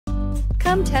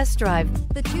Come test drive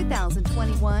the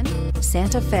 2021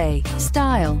 Santa Fe.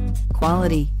 Style,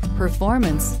 quality,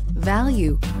 performance,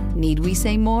 value. Need we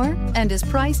say more? And is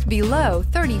priced below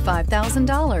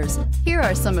 $35,000. Here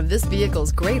are some of this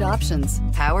vehicle's great options: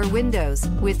 power windows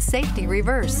with safety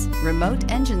reverse, remote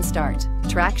engine start,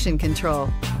 traction control,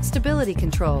 stability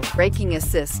control, braking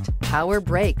assist, power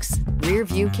brakes, rear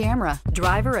view camera,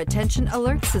 driver attention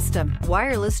alert system,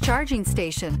 wireless charging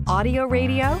station, audio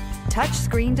radio,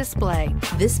 touchscreen display.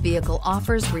 This vehicle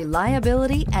offers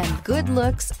reliability and good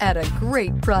looks at a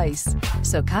great price.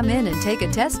 So come in and take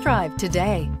a test drive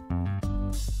today.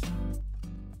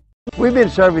 We've been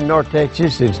serving North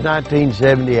Texas since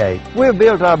 1978. We've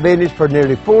built our business for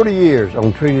nearly 40 years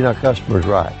on treating our customers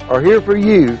right. Are here for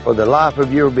you for the life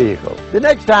of your vehicle. The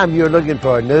next time you're looking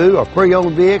for a new or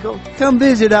pre-owned vehicle, come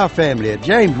visit our family at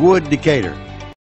James Wood Decatur.